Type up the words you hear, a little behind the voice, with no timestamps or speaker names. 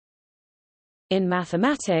in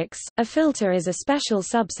mathematics, a filter is a special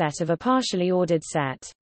subset of a partially ordered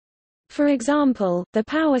set. For example, the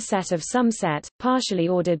power set of some set, partially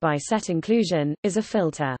ordered by set inclusion, is a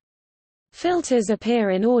filter. Filters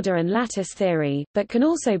appear in order and lattice theory, but can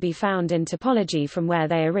also be found in topology from where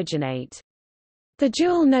they originate. The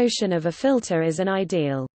dual notion of a filter is an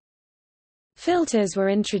ideal. Filters were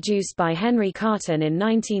introduced by Henry Cartan in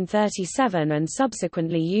 1937 and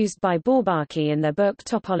subsequently used by Bourbaki in their book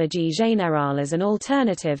Topologie générale as an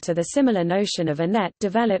alternative to the similar notion of a net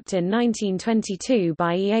developed in 1922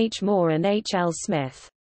 by E. H. Moore and H. L. Smith.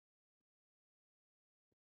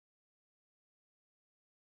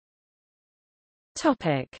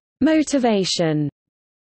 Motivation.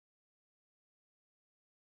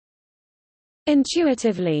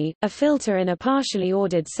 Intuitively, a filter in a partially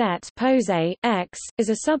ordered set pose X, is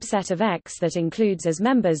a subset of X that includes as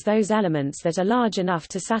members those elements that are large enough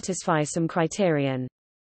to satisfy some criterion.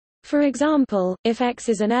 For example, if X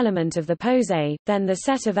is an element of the pose, then the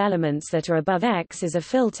set of elements that are above X is a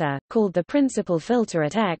filter, called the principal filter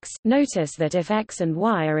at X. Notice that if X and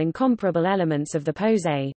Y are incomparable elements of the pose,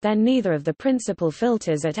 then neither of the principal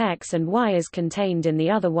filters at X and Y is contained in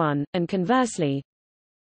the other one, and conversely.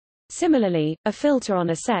 Similarly, a filter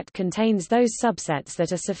on a set contains those subsets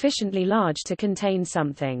that are sufficiently large to contain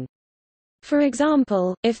something. For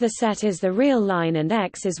example, if the set is the real line and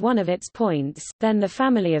X is one of its points, then the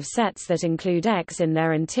family of sets that include X in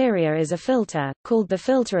their interior is a filter, called the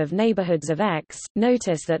filter of neighborhoods of X.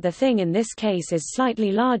 Notice that the thing in this case is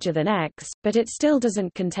slightly larger than X, but it still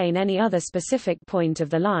doesn't contain any other specific point of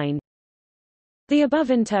the line. The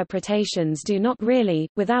above interpretations do not really,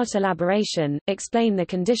 without elaboration, explain the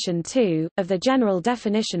condition 2, of the general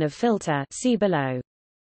definition of filter see below.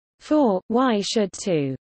 For, why should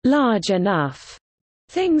two large enough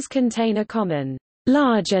things contain a common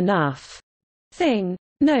large enough thing?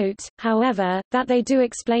 Note, however, that they do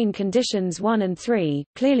explain conditions 1 and 3,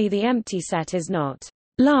 clearly the empty set is not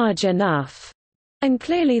large enough, and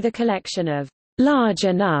clearly the collection of large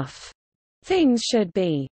enough things should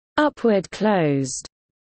be upward closed.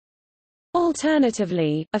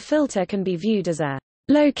 Alternatively, a filter can be viewed as a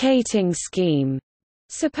locating scheme.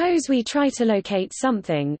 Suppose we try to locate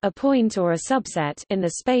something, a point or a subset, in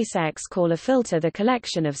the space X. Call a filter the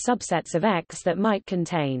collection of subsets of X that might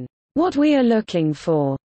contain what we are looking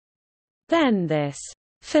for. Then this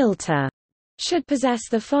filter should possess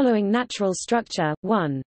the following natural structure.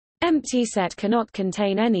 1. Empty set cannot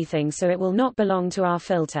contain anything, so it will not belong to our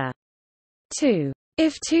filter. 2.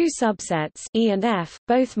 If two subsets, E and F,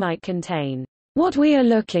 both might contain what we are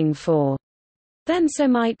looking for, then so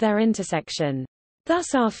might their intersection.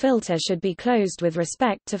 Thus our filter should be closed with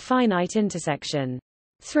respect to finite intersection.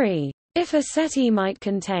 3. If a set E might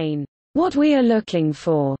contain what we are looking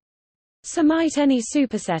for, so might any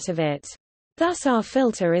superset of it. Thus our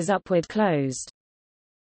filter is upward closed.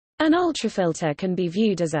 An ultrafilter can be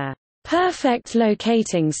viewed as a perfect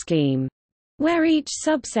locating scheme, where each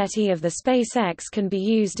subset E of the space X can be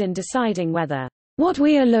used in deciding whether what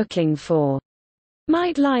we are looking for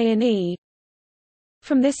might lie in E.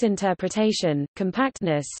 From this interpretation,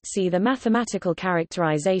 compactness, see the mathematical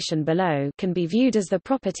characterization below, can be viewed as the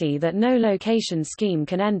property that no location scheme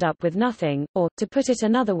can end up with nothing, or, to put it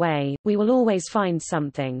another way, we will always find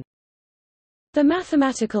something. The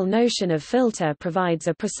mathematical notion of filter provides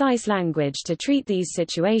a precise language to treat these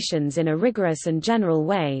situations in a rigorous and general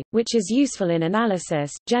way, which is useful in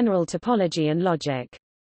analysis, general topology and logic.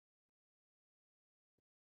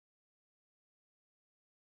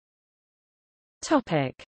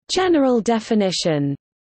 Topic: General definition.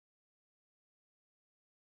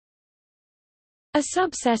 A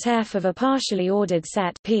subset F of a partially ordered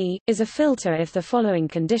set P is a filter if the following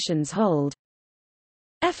conditions hold.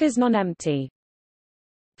 F is non-empty.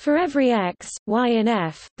 For every x, y in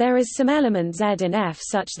F, there is some element z in F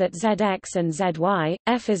such that zx and zy,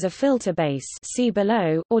 F is a filter base see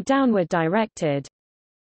below, or downward directed.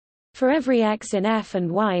 For every x in F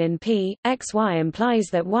and y in P, xy implies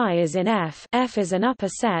that y is in F. F is an upper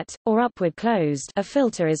set, or upward closed. A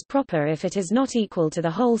filter is proper if it is not equal to the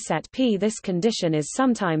whole set P. This condition is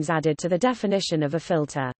sometimes added to the definition of a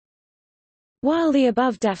filter. While the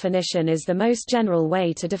above definition is the most general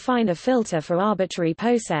way to define a filter for arbitrary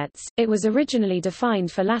posets, it was originally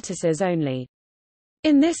defined for lattices only.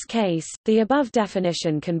 In this case, the above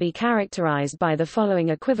definition can be characterized by the following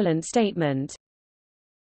equivalent statement.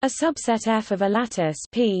 A subset F of a lattice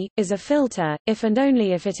P is a filter, if and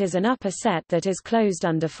only if it is an upper set that is closed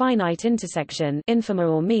under finite intersection infima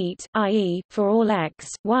or meet, i.e., for all x,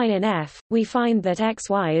 y in F, we find that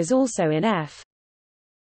xy is also in F.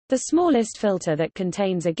 The smallest filter that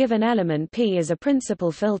contains a given element P is a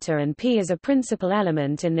principal filter, and P is a principal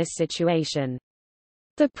element in this situation.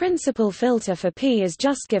 The principal filter for P is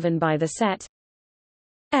just given by the set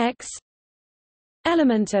X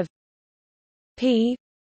element of P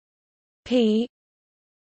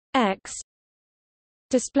X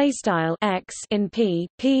display style X in P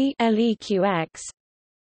leq X,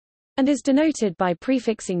 and is denoted by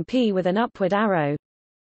prefixing P with an upward arrow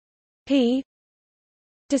P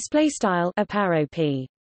display style up arrow P.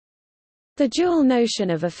 The dual notion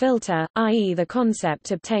of a filter, i.e. the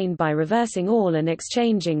concept obtained by reversing all and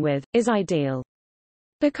exchanging with, is ideal.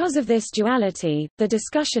 Because of this duality, the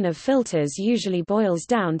discussion of filters usually boils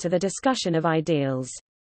down to the discussion of ideals.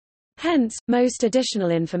 Hence, most additional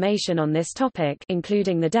information on this topic,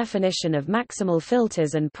 including the definition of maximal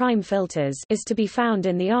filters and prime filters, is to be found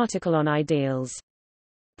in the article on ideals.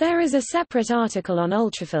 There is a separate article on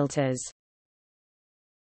ultrafilters.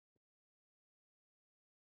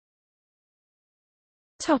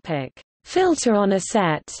 Topic: Filter on a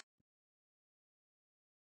set.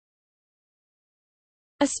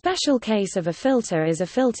 A special case of a filter is a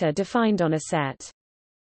filter defined on a set.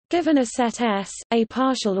 Given a set S, a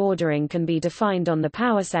partial ordering can be defined on the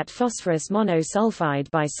power set phosphorus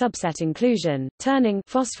monosulfide by subset inclusion, turning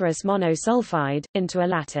phosphorus monosulfide into a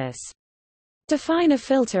lattice. Define a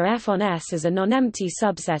filter F on S as a non-empty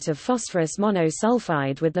subset of phosphorus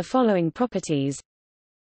monosulfide with the following properties.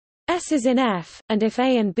 S is in F, and if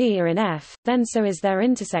A and B are in F, then so is their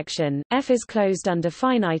intersection. F is closed under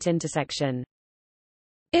finite intersection.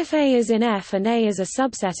 If A is in F and A is a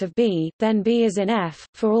subset of B, then B is in F.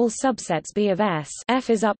 For all subsets B of S, F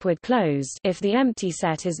is upward closed. If the empty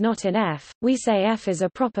set is not in F, we say F is a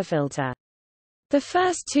proper filter. The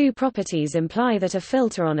first two properties imply that a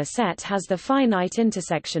filter on a set has the finite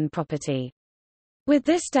intersection property. With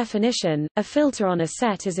this definition, a filter on a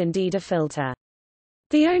set is indeed a filter.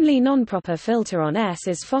 The only non-proper filter on S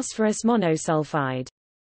is phosphorus monosulfide.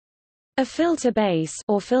 A filter base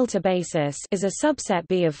or filter basis is a subset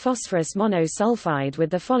B of phosphorus monosulfide with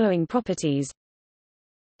the following properties.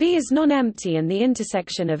 B is non-empty and the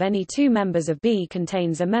intersection of any two members of B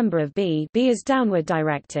contains a member of B. B is downward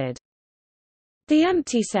directed. The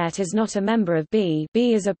empty set is not a member of B.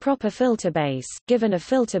 B is a proper filter base. Given a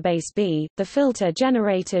filter base B, the filter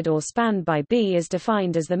generated or spanned by B is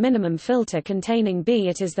defined as the minimum filter containing B.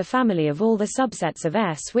 It is the family of all the subsets of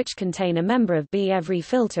S which contain a member of B. Every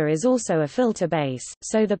filter is also a filter base,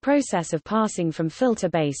 so the process of passing from filter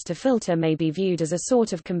base to filter may be viewed as a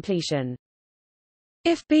sort of completion.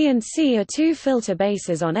 If B and C are two filter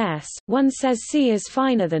bases on S, one says C is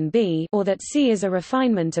finer than B, or that C is a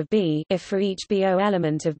refinement of B. If for each BO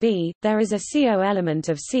element of B, there is a CO element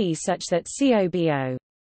of C such that CO-BO.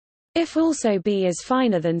 If also B is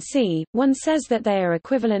finer than C, one says that they are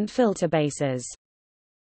equivalent filter bases.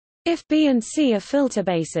 If B and C are filter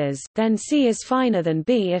bases, then C is finer than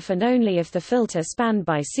B if and only if the filter spanned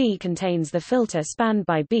by C contains the filter spanned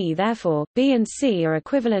by B. Therefore, B and C are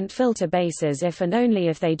equivalent filter bases if and only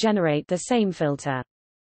if they generate the same filter.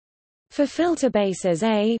 For filter bases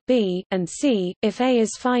A, B, and C, if A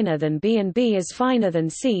is finer than B and B is finer than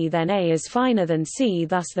C, then A is finer than C.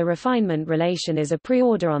 Thus the refinement relation is a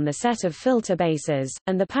preorder on the set of filter bases,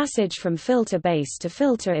 and the passage from filter base to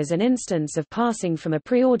filter is an instance of passing from a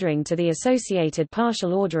preordering to the associated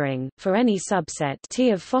partial ordering. For any subset T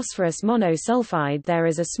of phosphorus monosulfide, there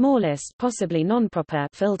is a smallest, possibly non-proper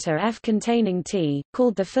filter F containing T,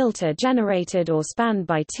 called the filter generated or spanned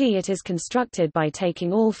by T. It is constructed by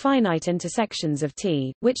taking all finite intersections of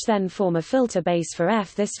T, which then form a filter base for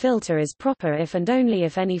F. This filter is proper if and only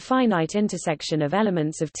if any finite intersection of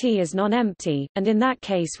elements of T is non-empty, and in that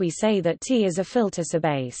case we say that T is a filter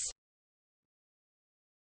subbase.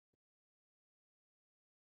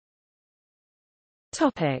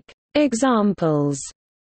 Topic: Examples.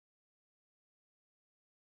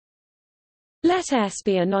 Let S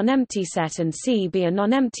be a non-empty set and C be a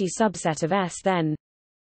non-empty subset of S, then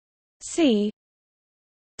C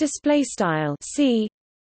display style C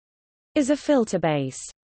is a filter base.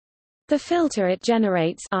 The filter it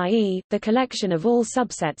generates, i.e., the collection of all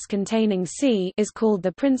subsets containing C, is called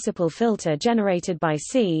the principal filter generated by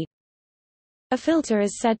C. A filter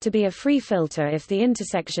is said to be a free filter if the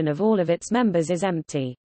intersection of all of its members is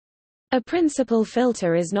empty. A principal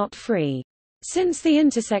filter is not free. Since the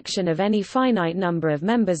intersection of any finite number of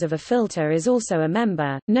members of a filter is also a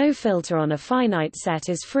member, no filter on a finite set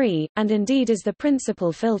is free, and indeed is the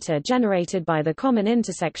principal filter generated by the common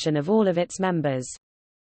intersection of all of its members.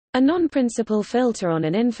 A non-principal filter on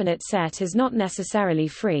an infinite set is not necessarily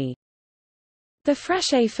free. The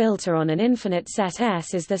Frechet filter on an infinite set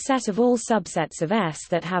S is the set of all subsets of S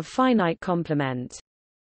that have finite complement.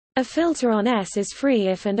 A filter on S is free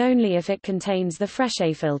if and only if it contains the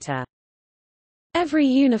Frechet filter. Every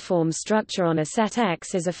uniform structure on a set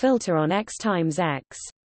X is a filter on X times X.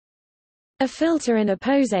 A filter in a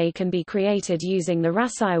pose A can be created using the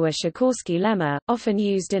Rasaiwa-Sikorski lemma, often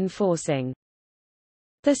used in forcing.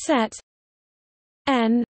 The set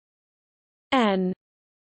n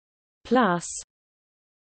plus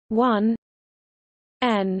 1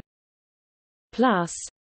 n plus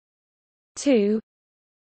 2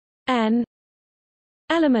 n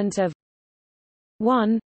element of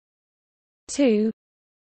 1 2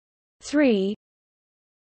 3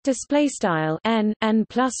 display style n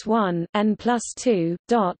plus 1 n plus 2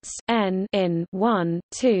 dots n in 1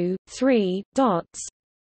 2 3 dots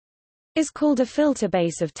is called a filter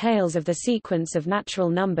base of tails of the sequence of natural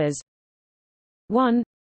numbers 1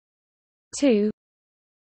 2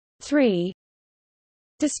 3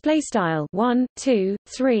 display style 1 2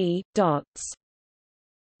 3 dots.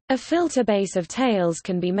 A filter base of tails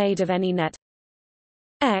can be made of any net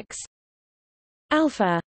X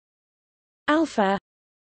alpha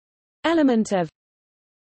element of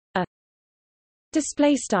a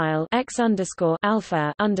display style X underscore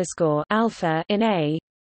alpha in A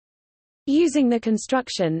using the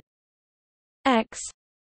construction X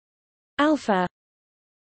alpha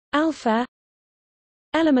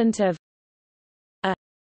element of a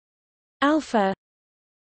alpha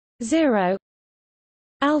 0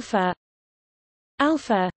 alpha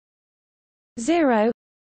 0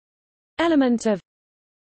 element of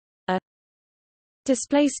a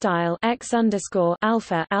display style X underscore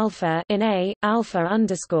alpha in A alpha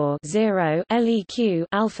underscore 0 leq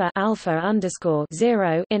alpha underscore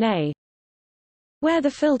 0 in A, where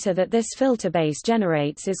the filter that this filter base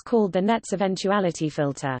generates is called the net's eventuality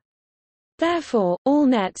filter. Therefore, all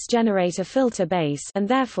nets generate a filter base and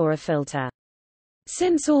therefore a filter.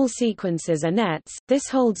 Since all sequences are nets, this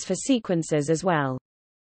holds for sequences as well.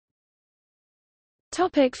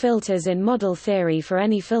 Topic filters. In model theory, for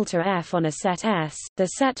any filter f on a set S, the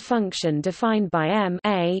set function defined by M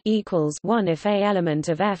A equals 1 if A element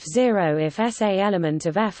of F 0 if S A element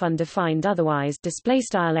of F undefined otherwise. Display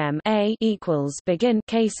style M A equals begin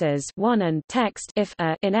cases 1 and text if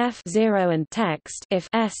A in F 0 and text if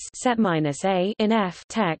S set minus A in F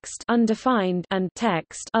text undefined and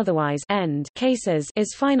text otherwise end cases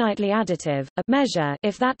is finitely additive, a measure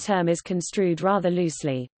if that term is construed rather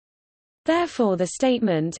loosely. Therefore, the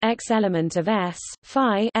statement x element of S,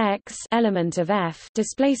 phi x element of F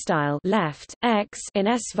display style left x in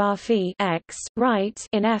S var phi x right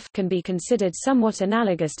in F can be considered somewhat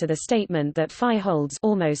analogous to the statement that phi holds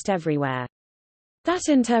almost everywhere. That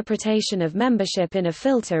interpretation of membership in a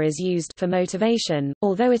filter is used for motivation,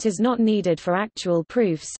 although it is not needed for actual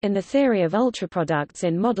proofs, in the theory of ultraproducts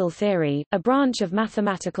in model theory, a branch of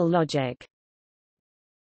mathematical logic.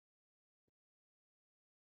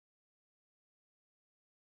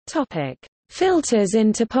 Topic: Filters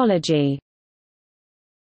in topology.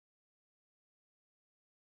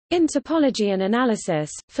 In topology and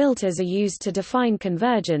analysis, filters are used to define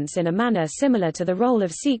convergence in a manner similar to the role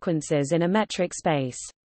of sequences in a metric space.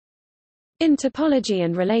 In topology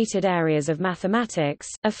and related areas of mathematics,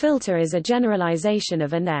 a filter is a generalization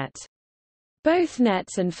of a net. Both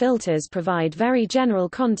nets and filters provide very general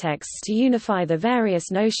contexts to unify the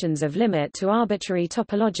various notions of limit to arbitrary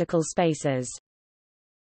topological spaces.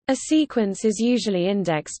 A sequence is usually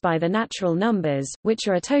indexed by the natural numbers, which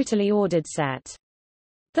are a totally ordered set.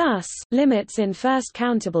 Thus, limits in first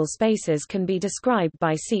countable spaces can be described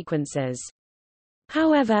by sequences.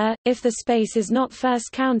 However, if the space is not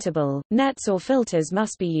first countable, nets or filters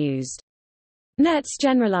must be used. Nets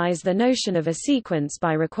generalize the notion of a sequence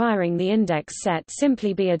by requiring the index set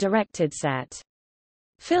simply be a directed set.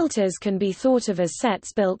 Filters can be thought of as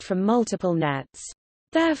sets built from multiple nets.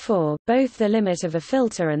 Therefore, both the limit of a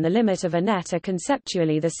filter and the limit of a net are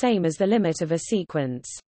conceptually the same as the limit of a sequence.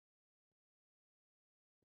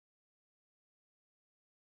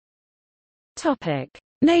 Topic: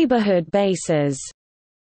 Neighbourhood bases.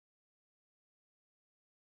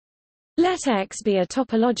 Let X be a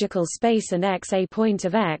topological space and X a point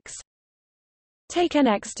of X. Take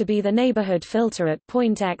Nx to be the neighborhood filter at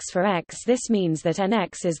point X for X. This means that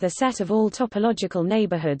Nx is the set of all topological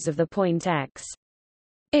neighborhoods of the point X.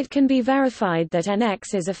 It can be verified that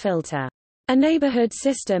Nx is a filter. A neighborhood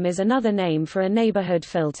system is another name for a neighborhood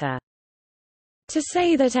filter. To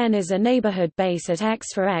say that N is a neighborhood base at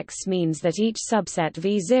X for X means that each subset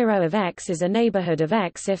V0 of X is a neighborhood of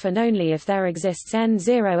X if and only if there exists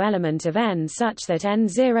N0 element of N such that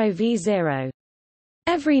N0 V0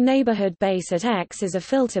 Every neighborhood base at X is a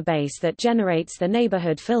filter base that generates the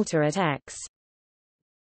neighborhood filter at X.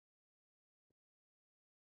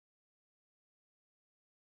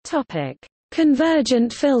 Topic: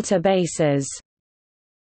 Convergent filter bases.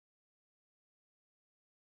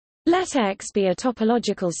 Let X be a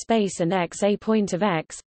topological space and X a point of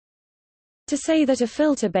X. To say that a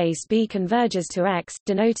filter base B converges to X,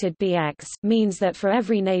 denoted Bx, means that for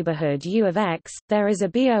every neighborhood U of X, there is a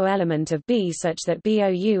BO element of B such that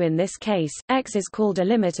BOU in this case, X is called a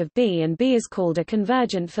limit of B and B is called a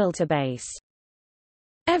convergent filter base.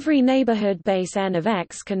 Every neighborhood base N of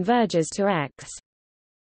X converges to X.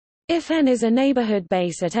 If N is a neighborhood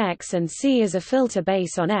base at X and C is a filter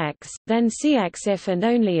base on X, then Cx if and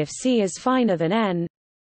only if C is finer than N.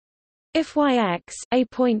 If Yx, a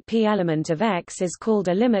point P element of X is called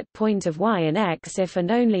a limit point of Y in X if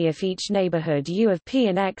and only if each neighborhood U of P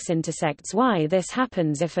in X intersects Y. This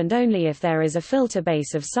happens if and only if there is a filter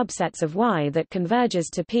base of subsets of Y that converges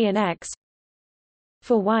to P in X.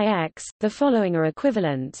 For Yx, the following are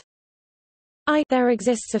equivalent. There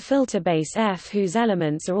exists a filter base F whose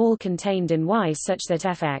elements are all contained in Y such that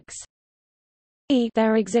Fx.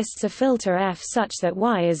 There exists a filter F such that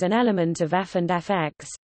Y is an element of F and Fx.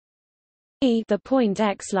 The point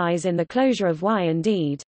X lies in the closure of Y.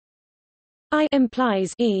 Indeed, I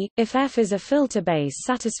implies E. If F is a filter base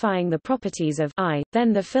satisfying the properties of I,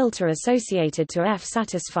 then the filter associated to F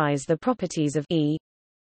satisfies the properties of E.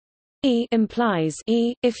 E implies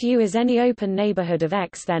E. If U is any open neighborhood of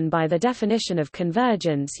X, then by the definition of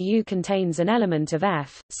convergence U contains an element of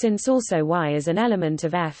F, since also Y is an element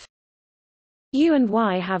of F. U and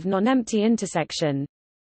Y have non-empty intersection.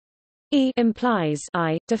 E implies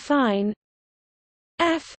I. Define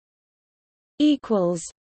F equals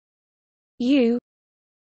U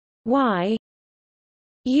Y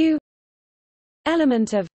U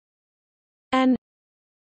element of N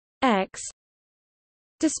X.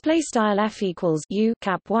 Display style F equals U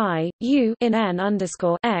cap Y U in N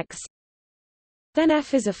underscore X. Then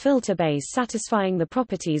F is a filter base satisfying the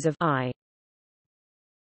properties of I.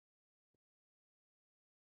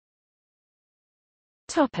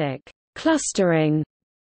 Topic: Clustering.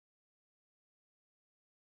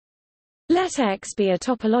 Let X be a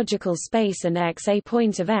topological space and X a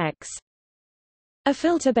point of X. A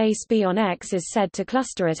filter base B on X is said to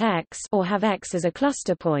cluster at X or have X as a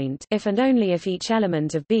cluster point if and only if each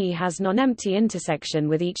element of B has non-empty intersection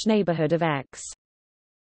with each neighborhood of X.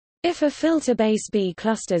 If a filter base B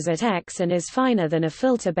clusters at X and is finer than a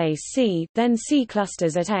filter base C, then C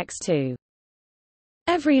clusters at X too.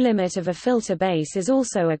 Every limit of a filter base is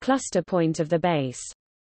also a cluster point of the base.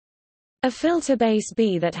 A filter base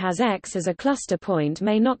B that has X as a cluster point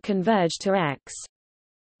may not converge to X.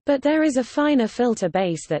 But there is a finer filter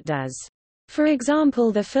base that does. For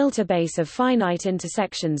example, the filter base of finite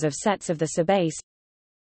intersections of sets of the subbase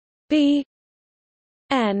B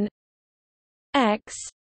N X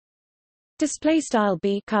display style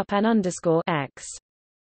B cup N underscore X.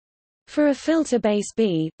 For a filter base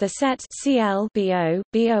B, the set CL BO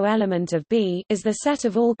element of B is the set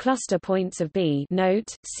of all cluster points of B.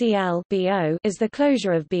 Note: CL BO is the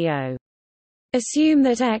closure of BO. Assume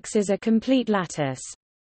that X is a complete lattice.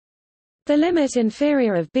 The limit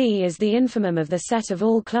inferior of B is the infimum of the set of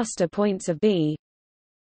all cluster points of B.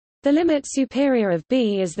 The limit superior of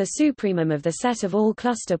B is the supremum of the set of all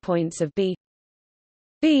cluster points of B.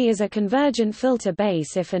 B is a convergent filter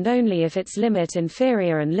base if and only if its limit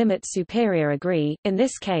inferior and limit superior agree. In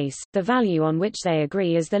this case, the value on which they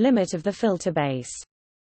agree is the limit of the filter base.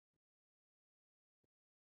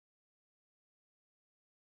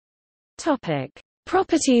 Topic: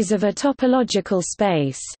 Properties of a topological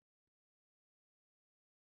space.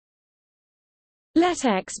 Let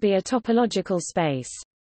X be a topological space.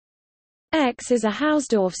 X is a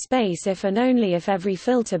Hausdorff space if and only if every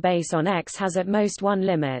filter base on X has at most one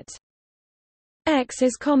limit. X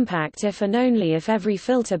is compact if and only if every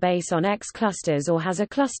filter base on X clusters or has a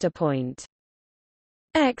cluster point.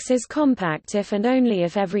 X is compact if and only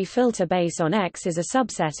if every filter base on X is a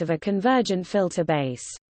subset of a convergent filter base.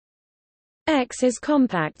 X is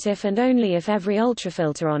compact if and only if every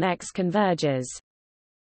ultrafilter on X converges.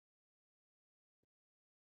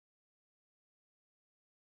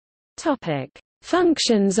 Topic: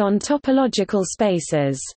 Functions on topological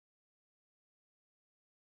spaces.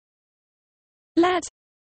 Let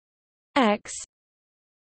X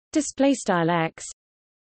display style X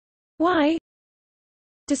Y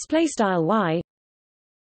display style Y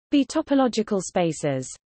be topological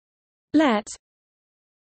spaces. Let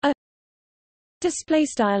A display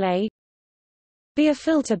style A be a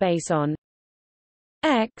filter base on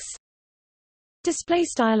X display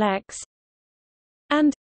style X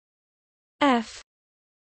and f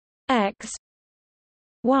x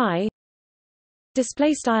y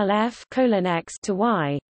display style f colon x to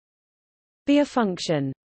y be a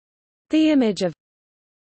function. The image of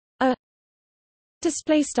a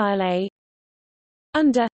display style a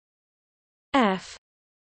under f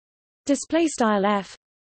display style f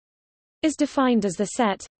is defined as the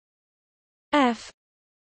set f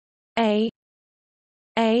a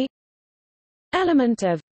element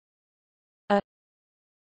of a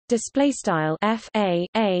display style f a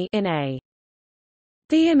in a.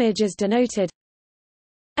 The image is denoted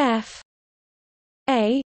f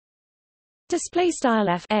a display style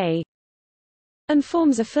f a and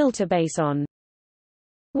forms a filter base on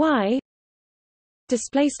y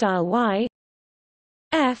display style y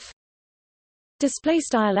f display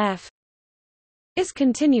style f is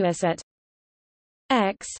continuous at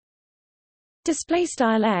x display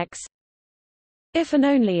style x if and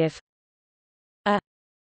only if a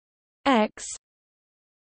x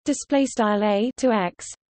display style a to x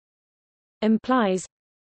implies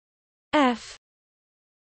f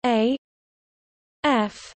a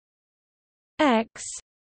f x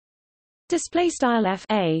display style f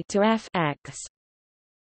a to f x.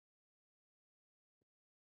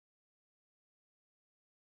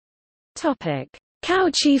 Topic: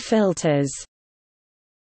 Cauchy filters.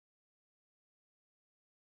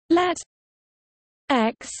 Let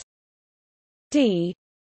x d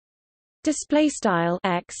display style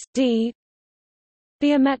x d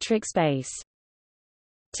be a metric space.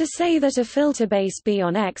 To say that a filter base B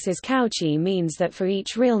on X is Cauchy means that for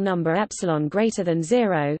each real number epsilon greater than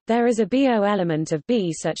 0, there is a BO element of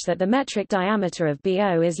B such that the metric diameter of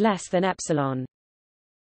BO is less than epsilon.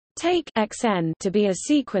 Take xn to be a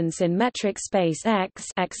sequence in metric space X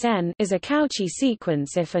xn is a Cauchy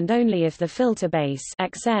sequence if and only if the filter base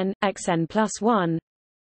xn plus 1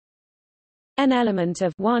 n element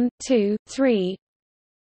of 1, 2, 3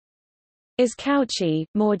 is Cauchy.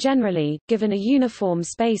 More generally, given a uniform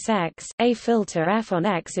space X, a filter F on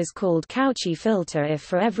X is called Cauchy filter if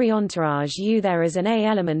for every entourage U there is an A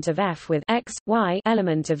element of F with X, Y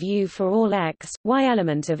element of U for all X, Y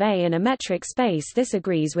element of A in a metric space. This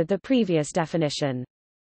agrees with the previous definition.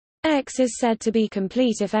 X is said to be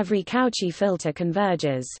complete if every Cauchy filter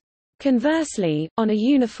converges. Conversely, on a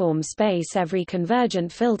uniform space every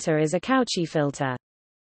convergent filter is a Cauchy filter.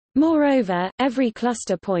 Moreover, every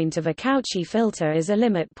cluster point of a Cauchy filter is a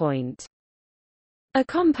limit point. A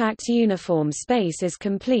compact uniform space is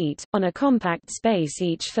complete. On a compact space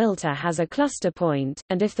each filter has a cluster point,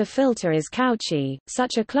 and if the filter is Cauchy,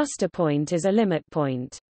 such a cluster point is a limit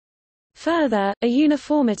point. Further, a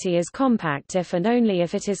uniformity is compact if and only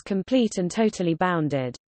if it is complete and totally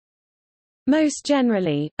bounded. Most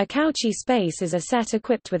generally, a Cauchy space is a set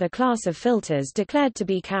equipped with a class of filters declared to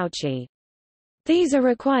be Cauchy. These are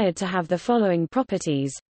required to have the following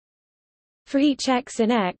properties. For each x in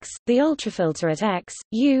X, the ultrafilter at X,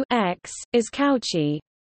 U X, is Cauchy.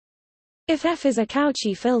 If F is a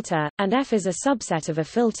Cauchy filter, and F is a subset of a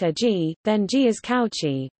filter G, then G is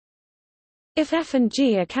Cauchy. If F and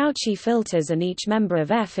G are Cauchy filters and each member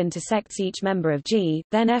of F intersects each member of G,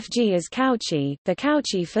 then Fg is Cauchy. The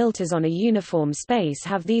Cauchy filters on a uniform space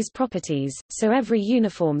have these properties, so every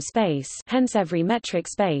uniform space, hence every metric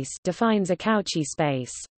space, defines a Cauchy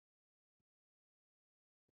space.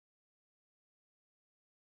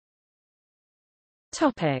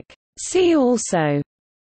 Topic: See also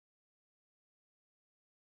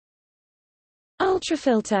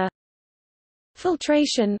ultrafilter,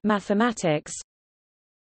 filtration mathematics,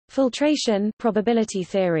 filtration probability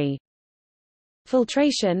theory,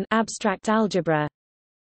 filtration abstract algebra,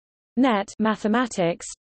 net mathematics,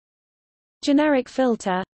 generic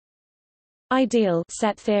filter, ideal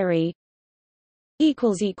set theory.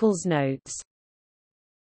 Notes